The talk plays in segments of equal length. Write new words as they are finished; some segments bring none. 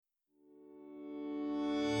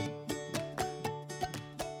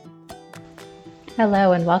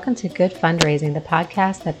Hello, and welcome to Good Fundraising, the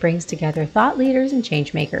podcast that brings together thought leaders and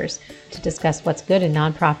change makers to discuss what's good in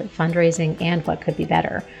nonprofit fundraising and what could be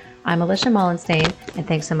better. I'm Alicia Mollenstein, and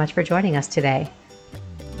thanks so much for joining us today.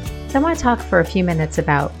 So I want to talk for a few minutes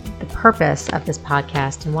about the purpose of this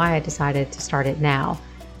podcast and why I decided to start it now,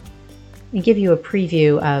 and give you a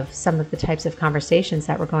preview of some of the types of conversations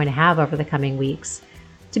that we're going to have over the coming weeks.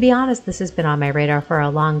 To be honest, this has been on my radar for a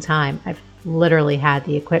long time. I've literally had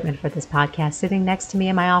the equipment for this podcast sitting next to me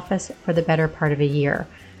in my office for the better part of a year,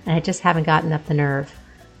 and I just haven't gotten up the nerve.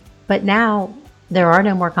 But now there are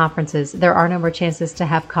no more conferences. There are no more chances to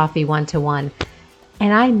have coffee one-to-one.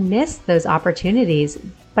 And I miss those opportunities,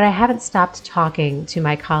 but I haven't stopped talking to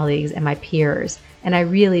my colleagues and my peers, and I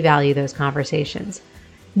really value those conversations.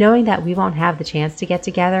 Knowing that we won't have the chance to get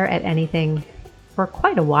together at anything for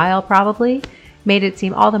quite a while probably made it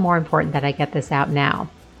seem all the more important that I get this out now.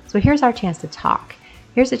 So here's our chance to talk.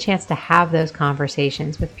 Here's a chance to have those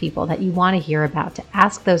conversations with people that you want to hear about, to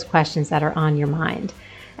ask those questions that are on your mind.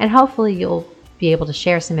 And hopefully you'll be able to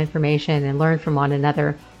share some information and learn from one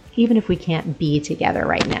another, even if we can't be together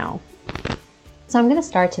right now. So I'm going to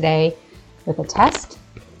start today with a test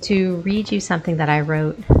to read you something that I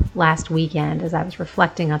wrote last weekend as I was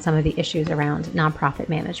reflecting on some of the issues around nonprofit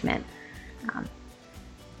management.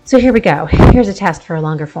 So here we go. Here's a test for a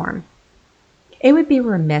longer form. It would be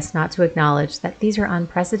remiss not to acknowledge that these are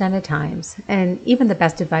unprecedented times, and even the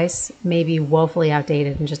best advice may be woefully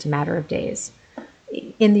outdated in just a matter of days.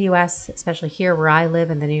 In the US, especially here where I live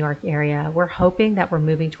in the New York area, we're hoping that we're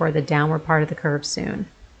moving toward the downward part of the curve soon,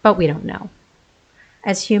 but we don't know.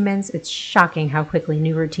 As humans, it's shocking how quickly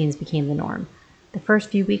new routines became the norm. The first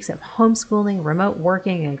few weeks of homeschooling, remote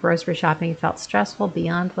working, and grocery shopping felt stressful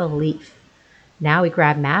beyond belief. Now we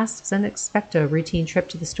grab masks and expect a routine trip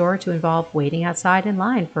to the store to involve waiting outside in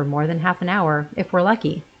line for more than half an hour, if we're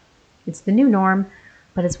lucky. It's the new norm,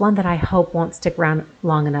 but it's one that I hope won't stick around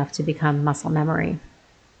long enough to become muscle memory.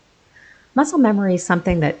 Muscle memory is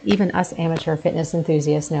something that even us amateur fitness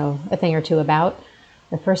enthusiasts know a thing or two about.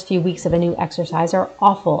 The first few weeks of a new exercise are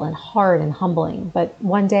awful and hard and humbling, but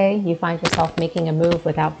one day you find yourself making a move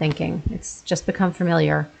without thinking. It's just become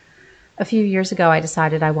familiar. A few years ago, I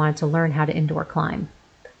decided I wanted to learn how to indoor climb.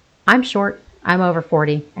 I'm short, I'm over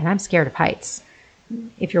 40, and I'm scared of heights.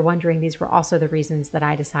 If you're wondering, these were also the reasons that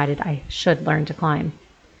I decided I should learn to climb.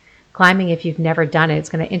 Climbing, if you've never done it, it's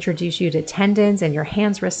going to introduce you to tendons in your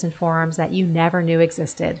hands, wrists, and forearms that you never knew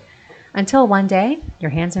existed. Until one day,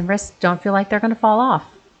 your hands and wrists don't feel like they're going to fall off.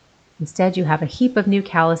 Instead, you have a heap of new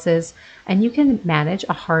calluses, and you can manage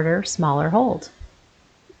a harder, smaller hold.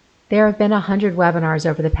 There have been 100 webinars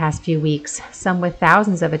over the past few weeks, some with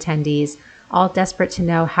thousands of attendees, all desperate to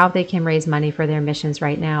know how they can raise money for their missions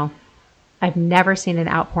right now. I've never seen an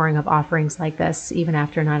outpouring of offerings like this, even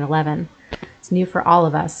after 9/11. It's new for all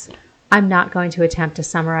of us. I'm not going to attempt to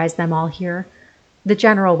summarize them all here. The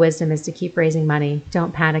general wisdom is to keep raising money,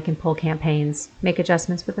 don't panic and pull campaigns, make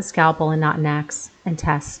adjustments with a scalpel and not an axe, and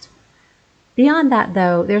test. Beyond that,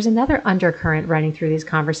 though, there's another undercurrent running through these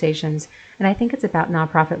conversations, and I think it's about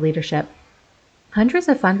nonprofit leadership. Hundreds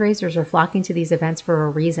of fundraisers are flocking to these events for a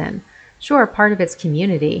reason. Sure, part of it's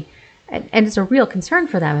community, and it's a real concern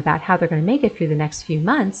for them about how they're going to make it through the next few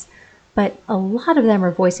months, but a lot of them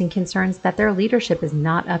are voicing concerns that their leadership is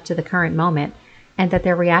not up to the current moment, and that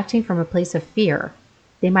they're reacting from a place of fear.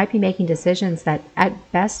 They might be making decisions that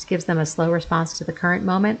at best gives them a slow response to the current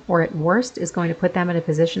moment, or at worst is going to put them in a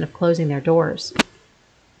position of closing their doors.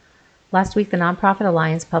 Last week, the Nonprofit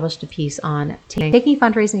Alliance published a piece on taking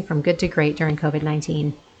fundraising from good to great during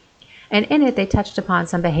COVID-19. And in it, they touched upon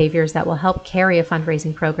some behaviors that will help carry a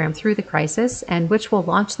fundraising program through the crisis and which will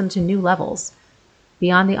launch them to new levels.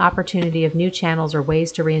 Beyond the opportunity of new channels or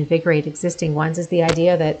ways to reinvigorate existing ones is the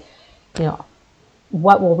idea that,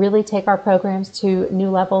 what will really take our programs to new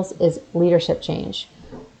levels is leadership change.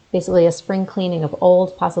 Basically a spring cleaning of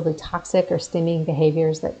old, possibly toxic or stimming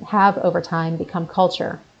behaviors that have over time become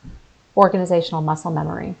culture, organizational muscle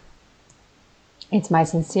memory. It's my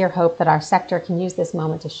sincere hope that our sector can use this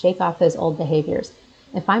moment to shake off those old behaviors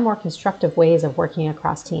and find more constructive ways of working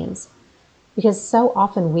across teams. Because so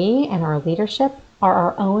often we and our leadership are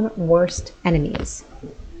our own worst enemies.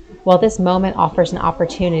 While this moment offers an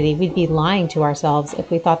opportunity, we'd be lying to ourselves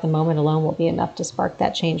if we thought the moment alone will be enough to spark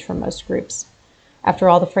that change for most groups. After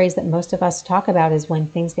all, the phrase that most of us talk about is when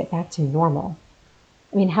things get back to normal.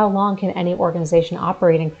 I mean, how long can any organization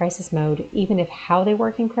operate in crisis mode, even if how they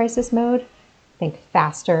work in crisis mode, think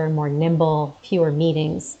faster, more nimble, fewer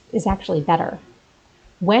meetings, is actually better?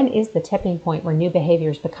 When is the tipping point where new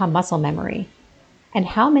behaviors become muscle memory? And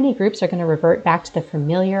how many groups are going to revert back to the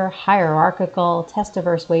familiar, hierarchical,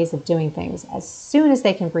 test-averse ways of doing things as soon as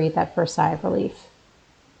they can breathe that first sigh of relief?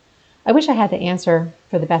 I wish I had the answer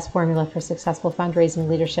for the best formula for successful fundraising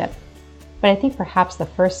leadership, but I think perhaps the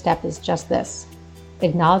first step is just this: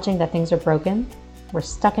 acknowledging that things are broken, we're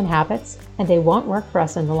stuck in habits, and they won't work for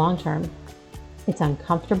us in the long term. It's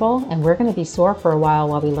uncomfortable, and we're going to be sore for a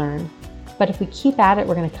while we learn. But if we keep at it,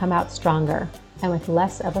 we're going to come out stronger and with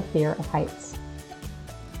less of a fear of heights.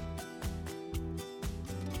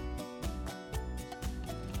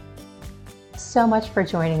 So much for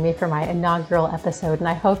joining me for my inaugural episode, and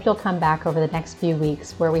I hope you'll come back over the next few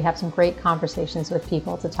weeks where we have some great conversations with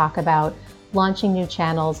people to talk about launching new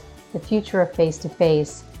channels, the future of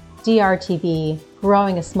face-to-face, DRTV,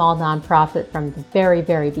 growing a small nonprofit from the very,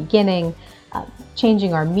 very beginning,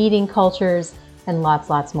 changing our meeting cultures, and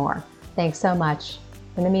lots more. Thanks so much.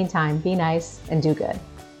 In the meantime, be nice and do good.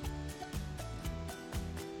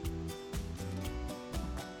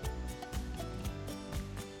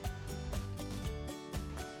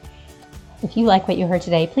 If you like what you heard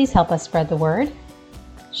today, please help us spread the word.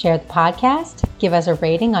 Share the podcast, give us a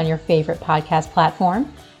rating on your favorite podcast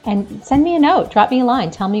platform, and send me a note, drop me a line,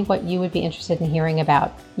 tell me what you would be interested in hearing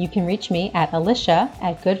about. You can reach me at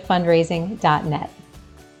alicia@goodfundraising.net.